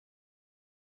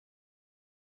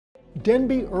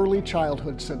Denbigh Early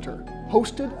Childhood Center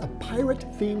hosted a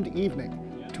pirate-themed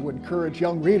evening to encourage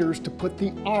young readers to put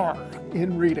the R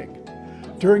in reading.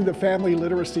 During the family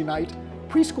literacy night,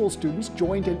 preschool students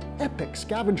joined an epic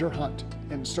scavenger hunt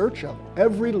in search of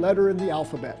every letter in the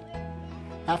alphabet.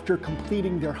 After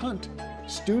completing their hunt,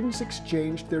 students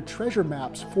exchanged their treasure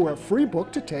maps for a free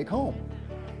book to take home.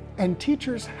 And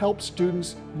teachers helped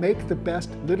students make the best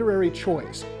literary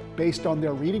choice based on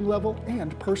their reading level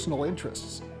and personal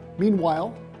interests.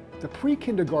 Meanwhile, the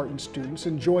pre-kindergarten students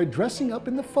enjoyed dressing up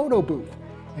in the photo booth,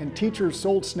 and teachers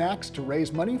sold snacks to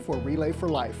raise money for Relay for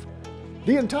Life.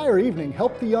 The entire evening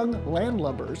helped the young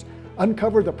landlubbers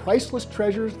uncover the priceless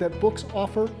treasures that books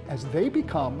offer as they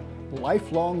become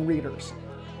lifelong readers.